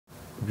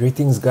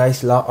Greetings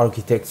guys, La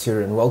Architects here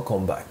and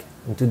welcome back.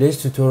 In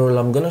today's tutorial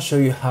I'm gonna show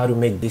you how to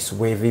make this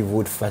wavy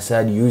wood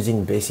facade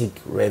using basic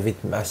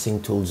Revit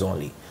massing tools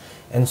only.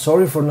 And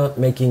sorry for not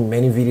making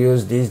many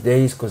videos these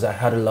days because I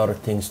had a lot of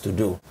things to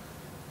do.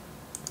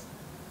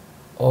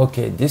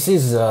 Okay, this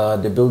is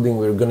the building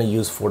we're gonna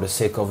use for the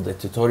sake of the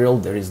tutorial.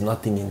 There is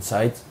nothing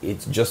inside,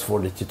 it's just for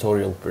the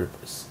tutorial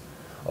purpose.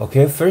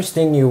 Okay, first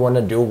thing you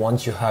wanna do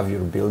once you have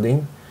your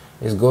building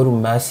is go to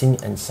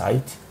massing and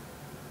site.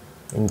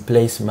 In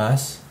place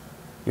mass,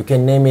 you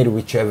can name it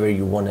whichever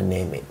you want to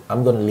name it.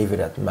 I'm going to leave it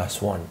at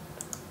mass 1.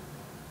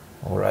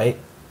 Alright,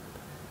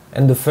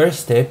 and the first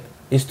step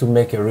is to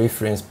make a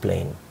reference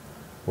plane.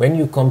 When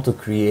you come to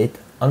create,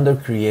 under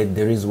create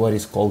there is what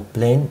is called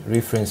plane,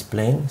 reference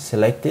plane.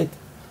 Select it.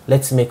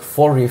 Let's make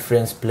 4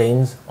 reference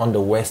planes on the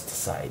west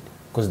side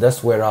because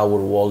that's where our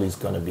wall is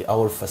going to be,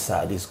 our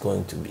facade is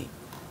going to be.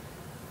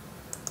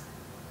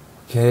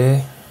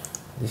 Okay,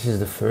 this is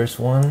the first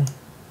one,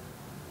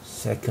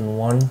 second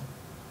one,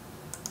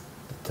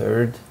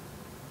 third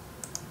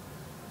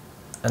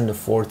and the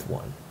fourth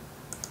one.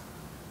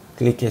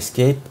 Click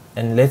escape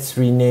and let's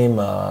rename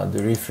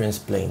the reference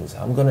planes.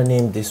 I'm gonna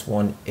name this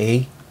one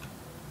A,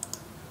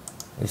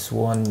 this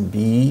one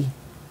B,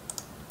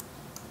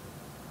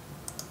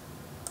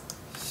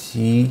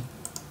 C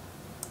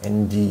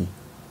and D.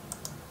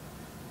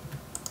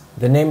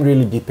 The name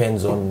really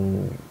depends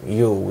on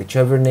you.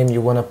 Whichever name you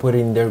want to put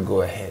in there,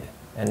 go ahead.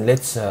 And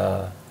let's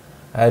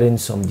add in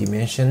some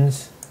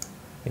dimensions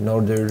in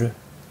order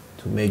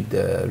to make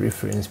the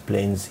reference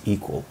planes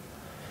equal.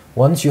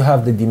 Once you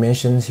have the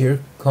dimensions here,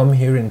 come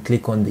here and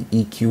click on the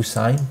EQ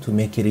sign to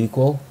make it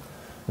equal.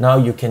 Now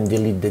you can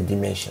delete the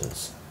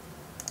dimensions.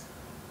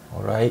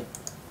 Alright,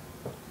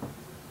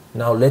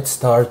 now let's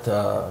start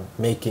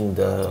making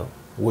the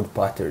wood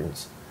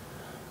patterns.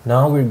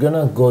 Now we're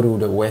gonna go to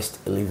the west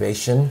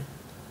elevation,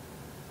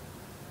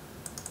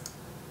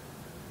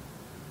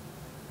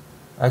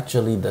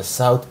 actually the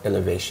south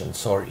elevation,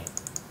 sorry.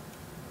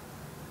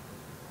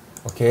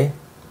 Okay,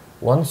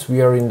 once we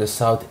are in the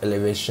south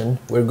elevation,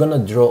 we're gonna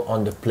draw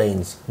on the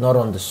planes, not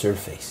on the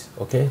surface.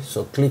 Okay,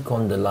 so click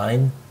on the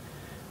line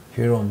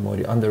here on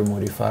under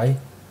modify,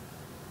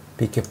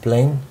 pick a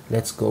plane.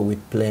 Let's go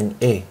with plane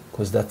A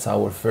because that's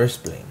our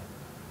first plane.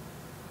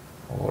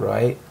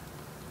 Alright,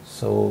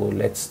 so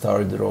let's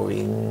start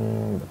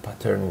drawing the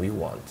pattern we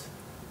want.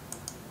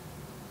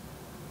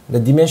 The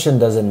dimension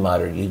doesn't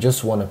matter, you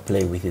just want to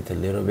play with it a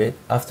little bit.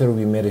 After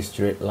we made a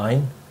straight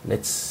line,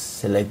 let's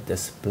select the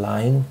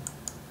spline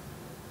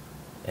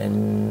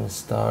and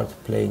start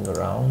playing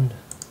around.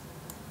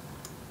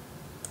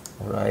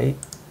 Alright,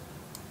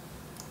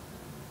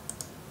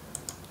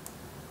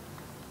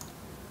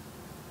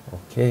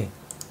 okay,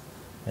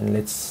 and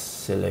let's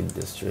select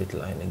the straight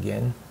line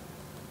again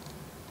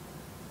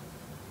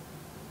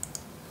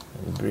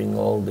and bring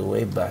all the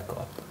way back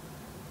up.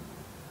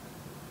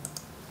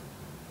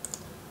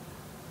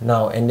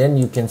 Now and then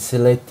you can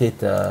select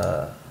it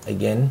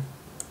again,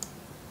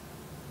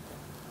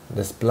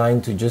 the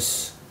spline, to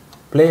just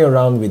play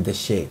around with the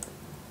shape.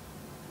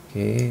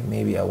 Okay,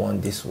 maybe I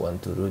want this one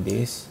to do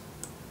this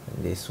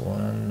and this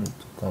one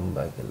to come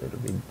back a little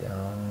bit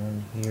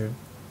down here.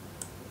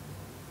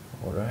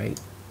 Alright,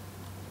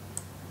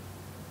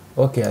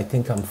 okay, I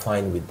think I'm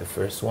fine with the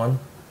first one.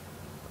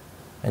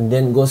 And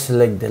then go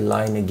select the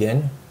line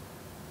again,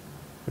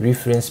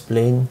 reference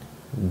plane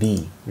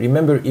B.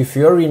 Remember, if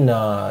you're in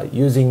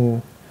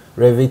using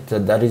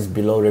Revit that is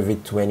below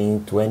Revit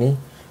 2020,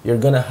 you're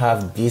gonna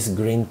have this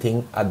green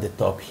thing at the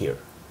top here,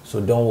 so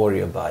don't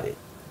worry about it.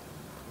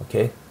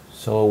 Okay,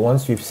 so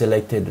once we've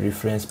selected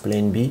reference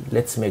plane B,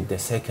 let's make the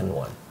second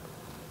one.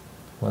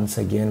 Once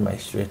again, my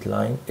straight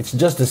line. It's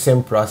just the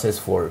same process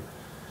for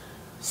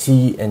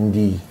C and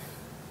D.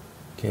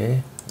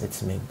 Okay,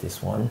 let's make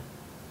this one.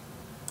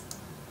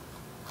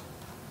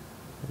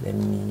 Let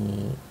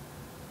me,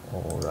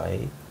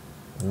 alright,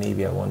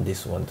 maybe I want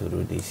this one to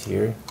do this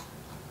here,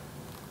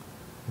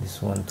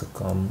 this one to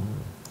come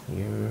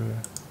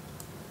here.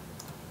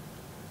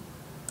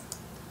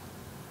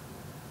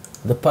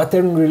 The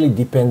pattern really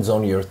depends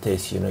on your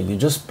taste, you know, you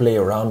just play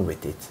around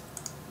with it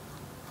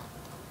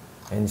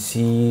and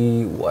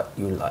see what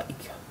you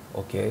like.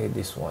 Okay,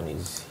 this one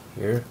is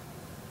here.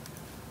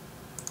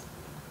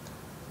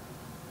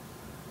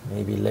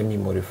 Maybe let me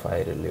modify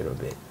it a little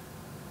bit.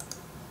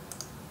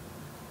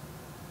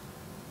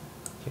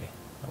 Okay,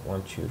 I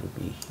want you to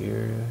be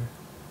here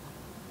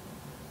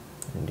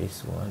and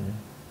this one.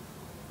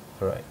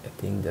 Alright, I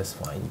think that's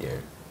fine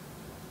there.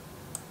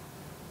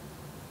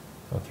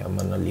 Okay, I'm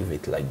gonna leave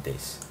it like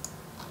this.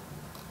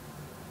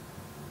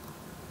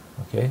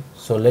 Okay,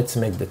 so let's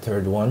make the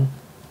third one.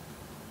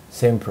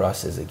 Same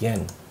process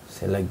again.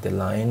 Select the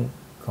line,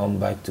 come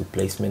back to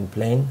placement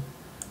plane,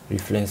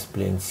 reference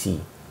plane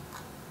C.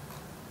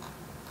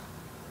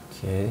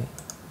 Okay,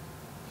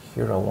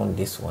 here I want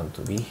this one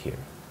to be here.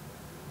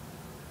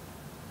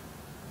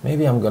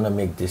 Maybe I'm gonna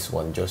make this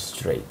one just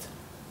straight.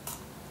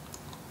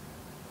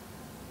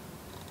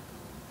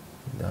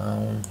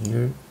 Down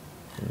here,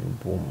 and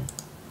boom.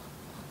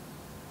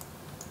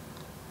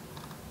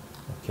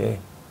 Okay,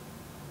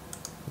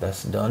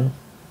 that's done.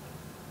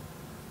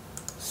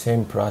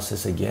 Same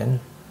process again.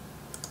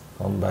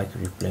 Come back,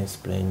 replace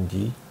plane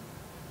D.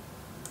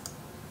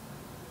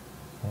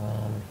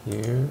 Come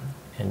here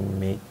and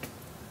make,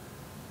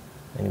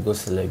 and go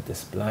select the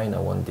spline. I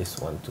want this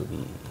one to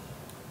be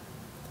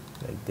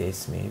like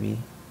this maybe.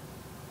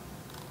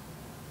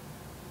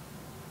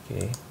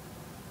 Okay.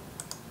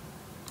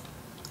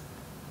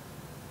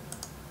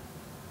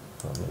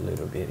 Come a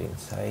little bit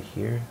inside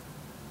here.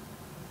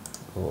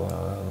 Go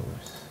out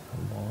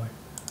some more.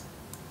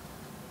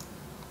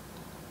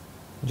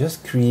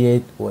 Just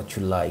create what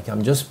you like.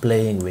 I'm just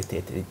playing with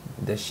it.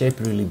 The shape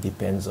really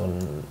depends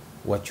on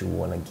what you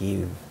want to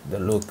give, the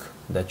look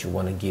that you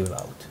want to give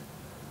out.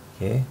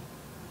 Okay,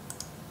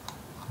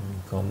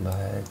 and come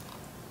back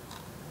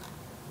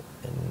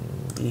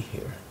and be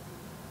here.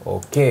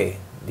 Okay,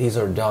 these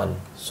are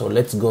done. So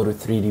let's go to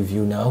 3D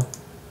view now.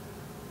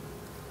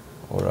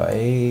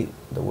 Alright,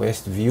 the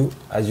west view.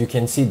 As you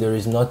can see, there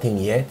is nothing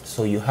yet,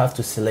 so you have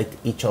to select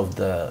each of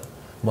the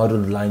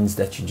modeled lines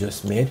that you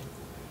just made.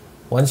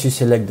 Once you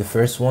select the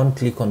first one,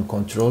 click on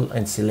Control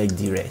and select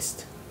the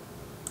rest.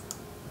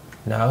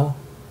 Now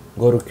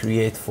go to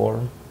create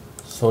form,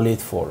 solid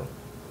form.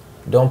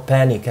 Don't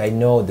panic, I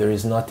know there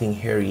is nothing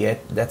here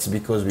yet. That's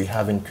because we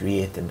haven't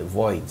created the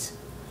voids.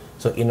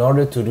 So in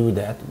order to do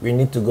that, we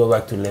need to go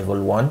back to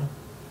level 1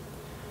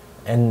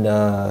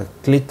 and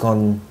click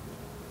on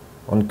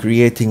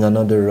creating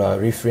another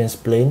reference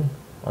plane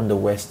on the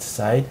west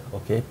side.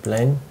 Okay,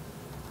 plane.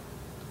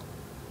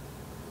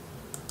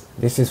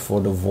 This is for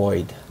the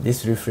void.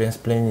 This reference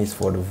plane is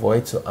for the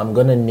void, so I'm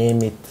gonna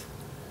name it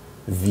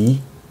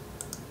V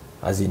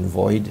as in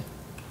void.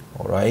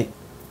 Alright.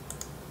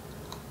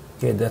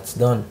 Okay, that's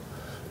done.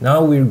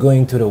 Now we're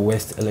going to the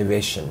west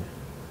elevation.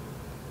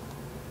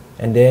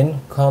 And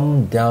then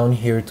come down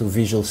here to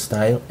visual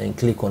style and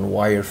click on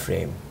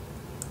wireframe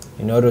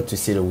in order to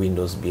see the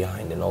windows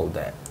behind and all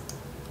that.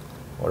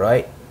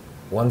 Alright.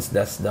 Once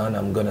that's done,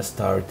 I'm gonna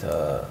start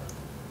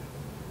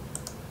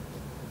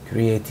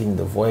creating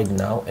the void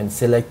now and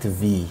select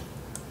V.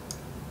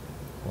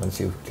 Once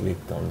you've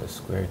clicked on the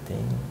square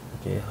thing,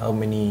 okay, how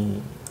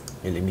many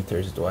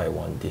millimeters do I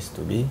want this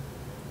to be?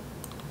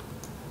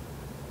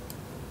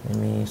 Let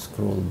me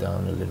scroll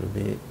down a little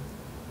bit.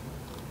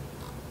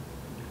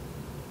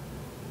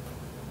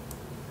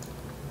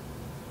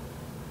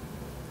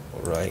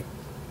 Alright,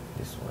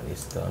 this one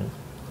is done.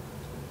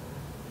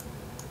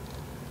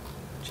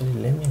 Actually,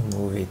 let me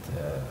move it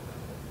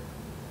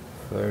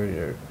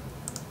further.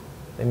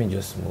 Let me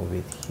just move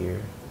it here,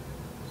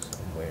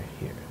 somewhere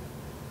here.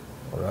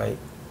 Alright.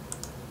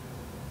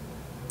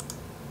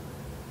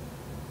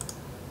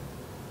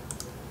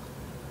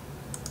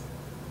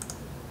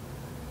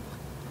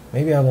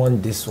 Maybe I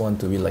want this one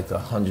to be like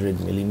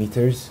 100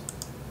 millimeters,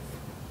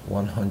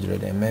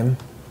 100 mm.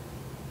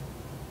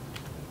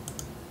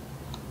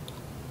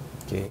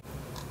 Okay.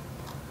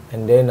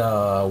 And then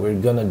we're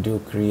gonna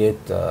create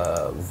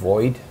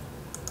void.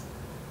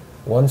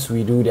 Once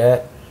we do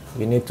that,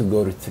 we need to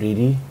go to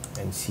 3D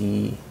and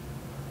see.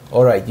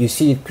 Alright, you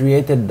see it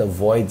created the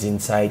voids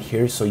inside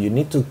here, so you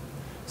need to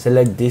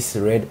select this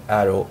red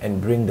arrow and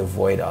bring the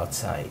void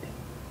outside.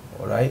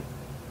 Alright.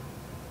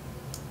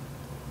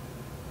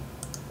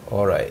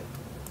 Alright,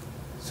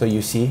 so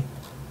you see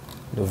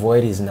the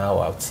void is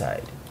now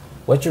outside.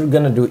 What you're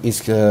gonna do is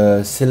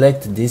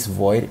select this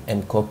void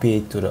and copy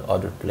it to the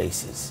other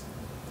places.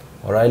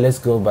 Alright, let's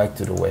go back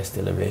to the west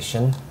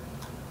elevation.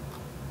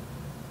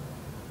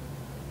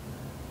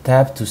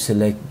 Tap to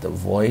select the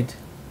void.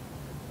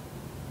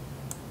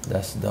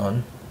 That's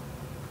done.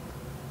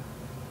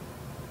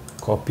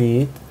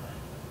 Copy it.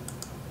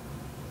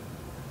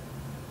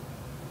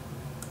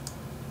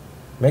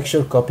 Make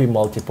sure copy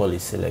multiple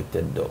is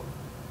selected though.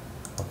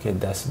 Okay,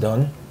 that's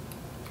done.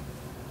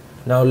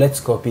 Now let's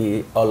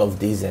copy all of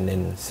these and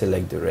then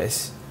select the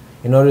rest.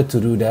 In order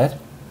to do that,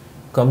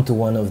 come to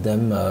one of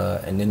them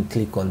and then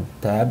click on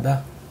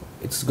tab.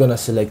 It's gonna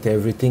select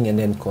everything and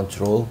then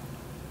control.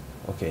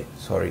 Okay,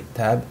 sorry,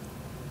 tab,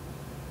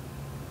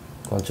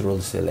 control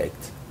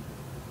select,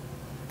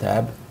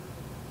 tab,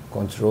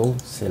 control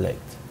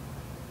select,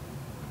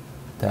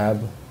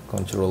 tab,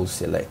 control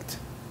select.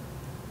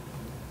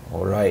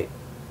 Alright.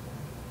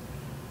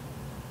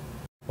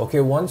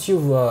 Okay, once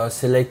you've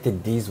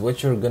selected these,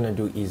 what you're gonna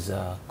do is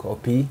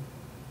copy.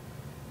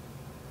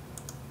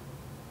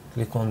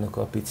 Click on the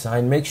copied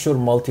sign. Make sure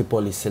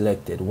multiple is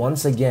selected.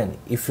 Once again,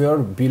 if you're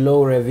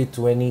below Revit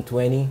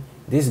 2020,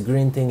 this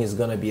green thing is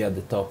gonna be at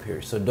the top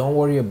here. So don't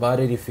worry about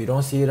it. If you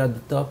don't see it at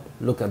the top,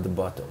 look at the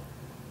bottom.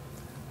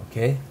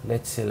 Okay,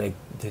 let's select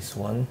this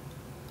one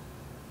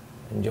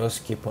and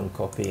just keep on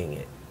copying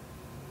it.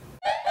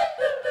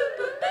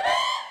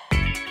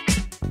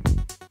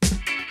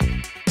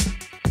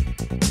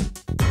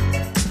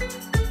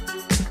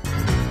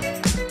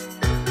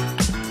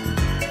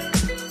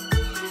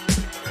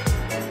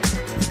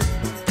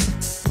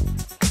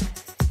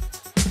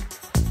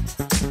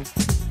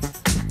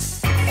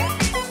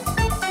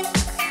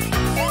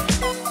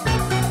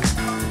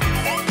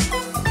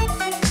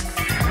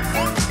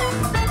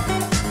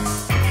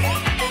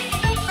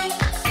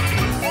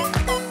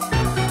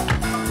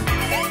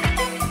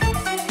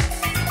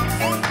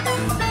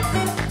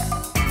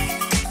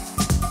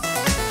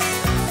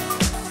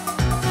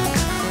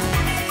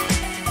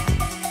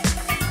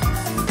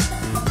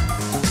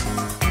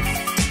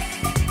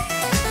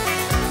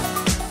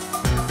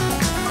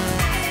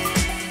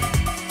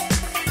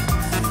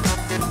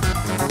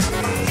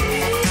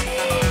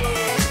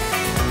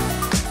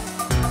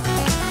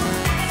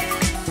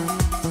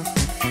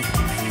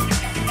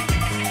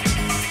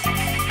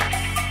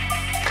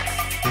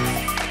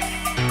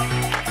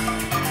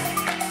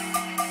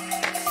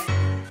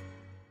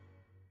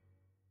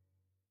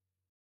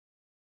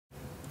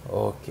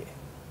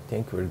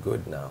 think we're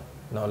good now.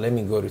 Now let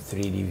me go to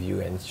 3D view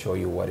and show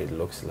you what it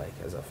looks like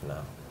as of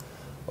now.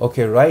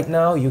 Okay, right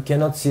now you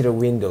cannot see the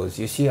windows.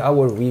 You see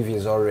our weave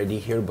is already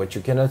here, but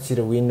you cannot see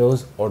the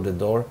windows or the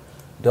door.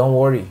 Don't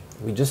worry,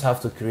 we just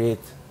have to create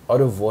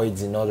other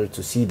voids in order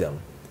to see them.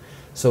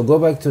 So go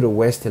back to the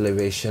west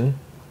elevation.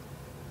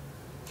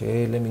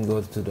 Okay, let me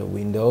go to the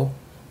window.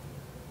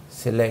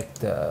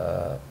 Select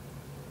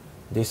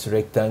this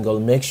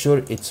rectangle. Make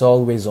sure it's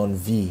always on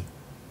V,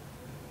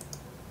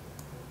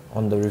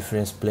 on the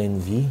reference plane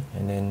V,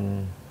 and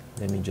then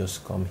let me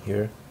just come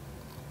here.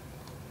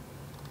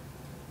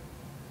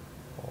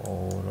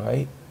 All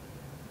right,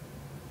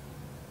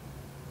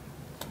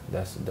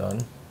 that's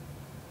done.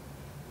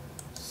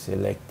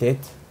 Select it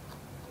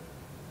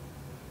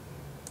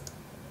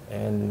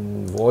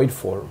and void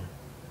form.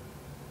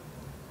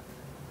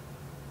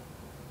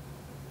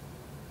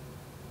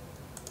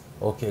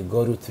 Okay,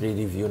 go to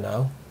 3D view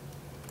now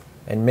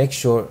and make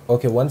sure,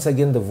 okay, once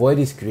again the void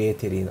is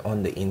created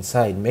on the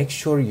inside. Make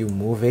sure you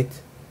move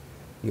it,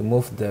 you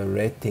move the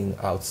red thing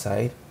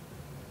outside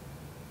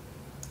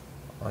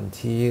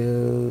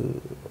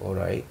until, all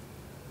right,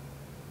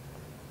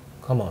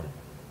 come on.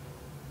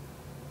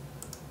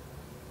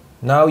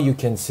 Now you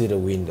can see the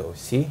window.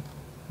 See,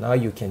 now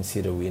you can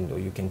see the window.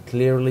 You can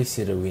clearly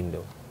see the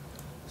window.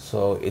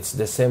 So it's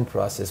the same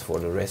process for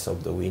the rest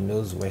of the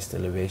windows. West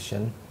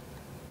elevation,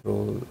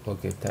 roll,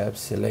 okay, tab,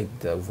 select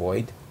the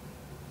void,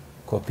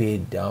 copy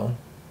it down,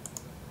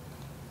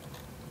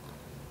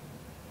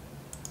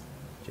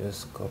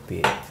 just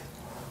copy it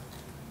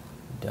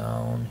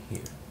down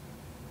here.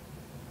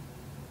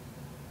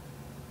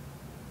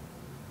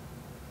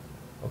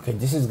 Okay,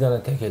 this is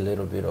gonna take a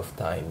little bit of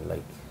time,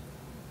 like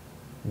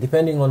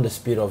depending on the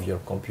speed of your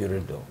computer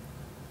though.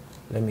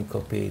 Let me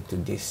copy it to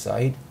this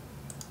side.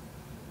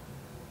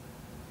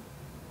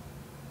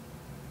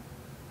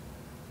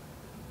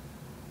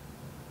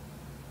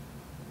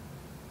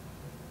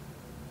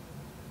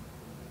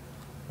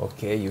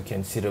 Okay, you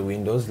can see the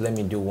windows. Let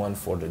me do one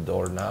for the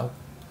door now.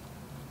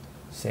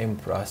 Same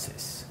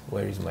process.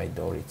 Where is my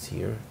door? It's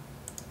here.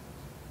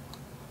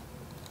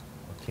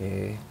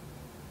 Okay,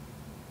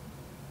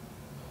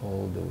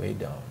 all the way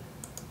down.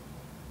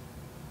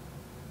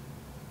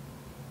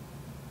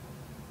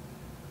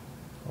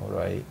 All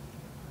right,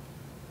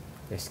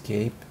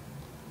 escape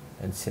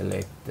and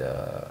select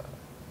the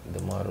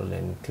model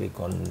and click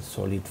on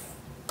solid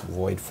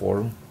void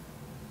form.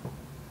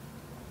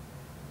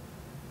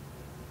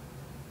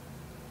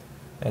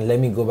 And let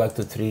me go back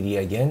to 3D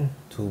again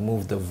to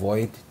move the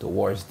void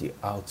towards the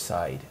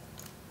outside.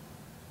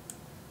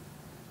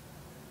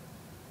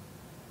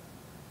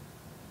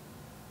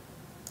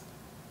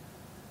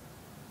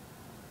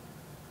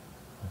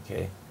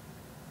 Okay.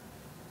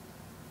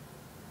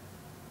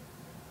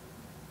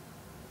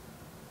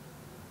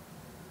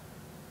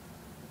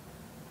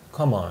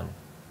 Come on.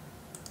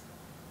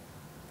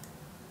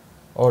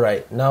 All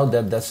right, now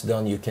that that's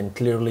done, you can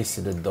clearly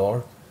see the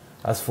door.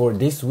 As for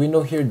this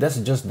window here, that's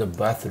just the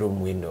bathroom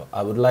window.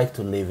 I would like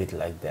to leave it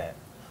like that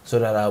so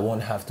that I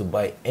won't have to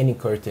buy any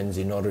curtains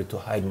in order to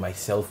hide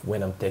myself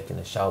when I'm taking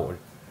a shower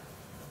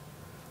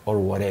or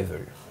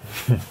whatever.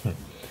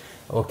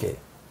 Okay,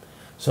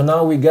 so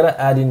now we gotta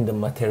add in the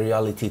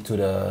materiality to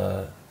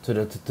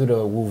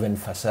the woven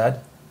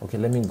facade. Okay,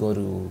 let me go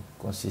to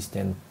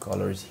consistent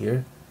colors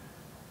here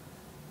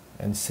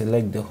and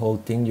select the whole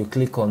thing. You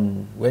click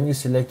on, when you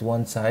select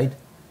one side,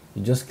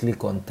 you just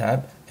click on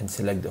tab and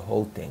select the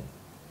whole thing.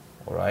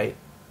 All right,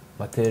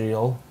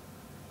 material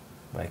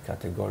by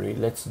category.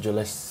 Let's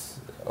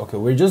okay,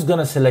 we're just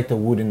gonna select a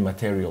wooden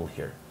material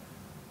here.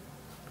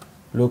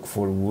 Look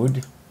for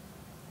wood.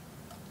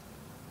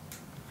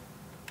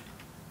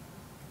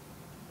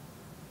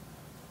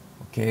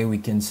 Okay, we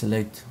can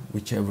select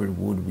whichever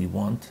wood we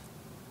want.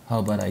 How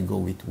about I go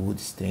with wood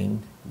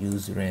stained?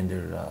 Use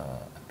render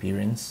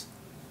appearance.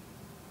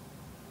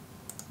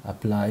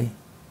 Apply.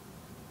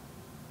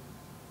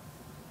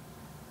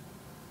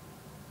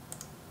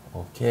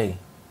 Okay,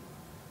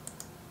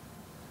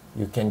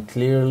 you can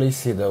clearly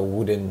see the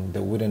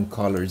wooden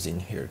colors in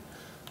here,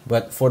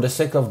 but for the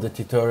sake of the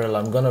tutorial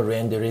I'm gonna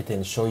render it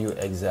and show you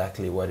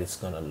exactly what it's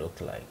gonna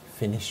look like.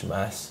 Finish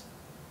mask.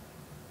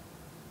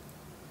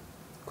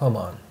 Come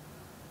on.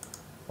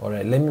 All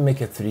right, let me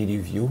make a 3D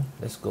view.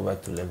 Let's go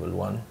back to level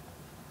 1.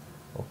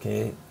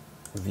 Okay,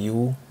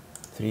 view,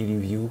 3D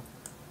view,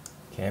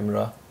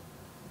 camera,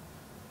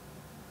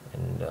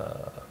 and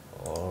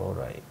all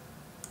right,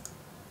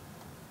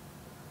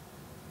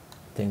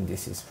 I think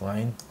this is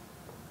fine.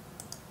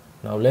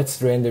 Now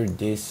let's render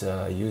this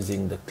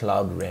using the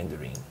cloud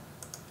rendering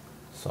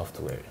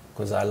software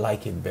because I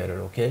like it better.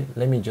 Okay,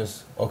 let me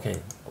just, okay,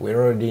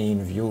 we're already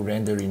in view,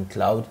 render in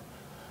cloud.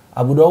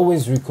 I would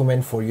always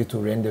recommend for you to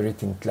render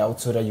it in cloud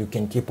so that you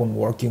can keep on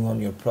working on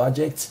your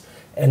projects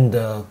and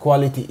the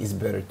quality is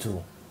better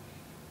too.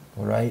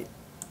 All right,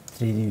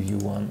 3D view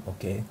 1,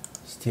 okay,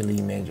 still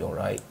image. All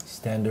right,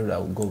 standard,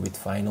 I'll go with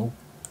final.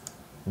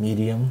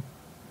 Medium,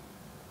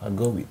 I'll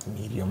go with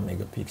medium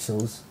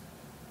megapixels.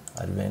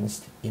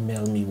 Advanced,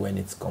 email me when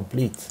it's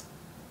complete.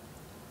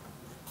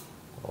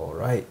 All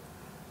right,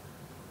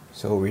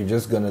 so we're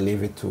just gonna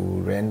leave it to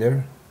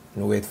render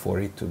and wait for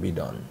it to be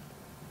done.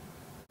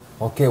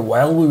 Okay,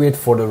 while we wait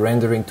for the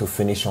rendering to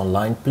finish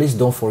online, please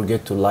don't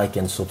forget to like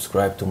and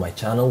subscribe to my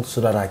channel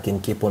so that I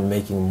can keep on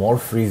making more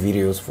free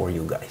videos for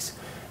you guys.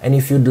 And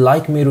if you'd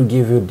like me to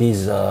give you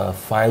these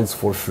files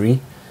for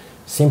free,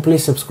 simply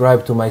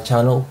subscribe to my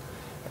channel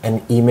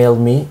and email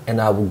me,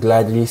 and I will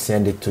gladly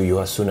send it to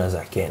you as soon as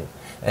I can.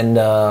 And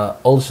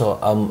also,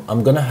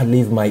 I'm gonna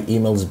leave my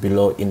emails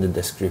below in the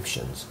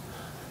descriptions.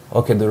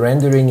 Okay, the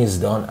rendering is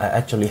done. I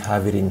actually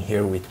have it in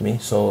here with me.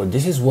 So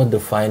this is what the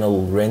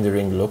final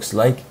rendering looks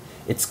like.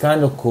 It's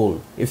kind of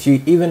cool. If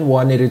you even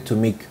wanted it to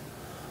make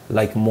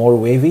like more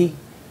wavy,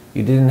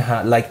 you didn't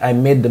have, like I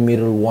made the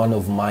middle one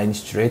of mine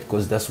straight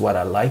because that's what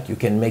I like. You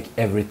can make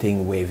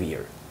everything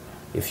wavier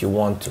if you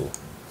want to.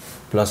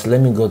 Plus, let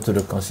me go to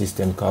the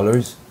consistent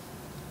colors.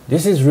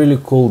 This is really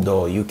cool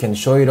though. You can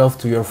show it off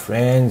to your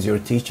friends, your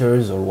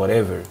teachers, or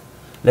whatever.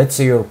 Let's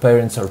say your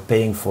parents are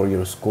paying for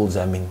your schools.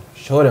 I mean,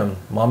 show them,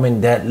 mom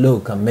and dad,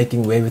 look, I'm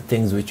making wavy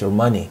things with your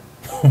money.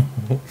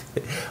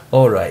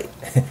 All right.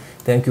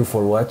 Thank you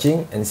for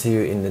watching and see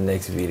you in the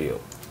next video.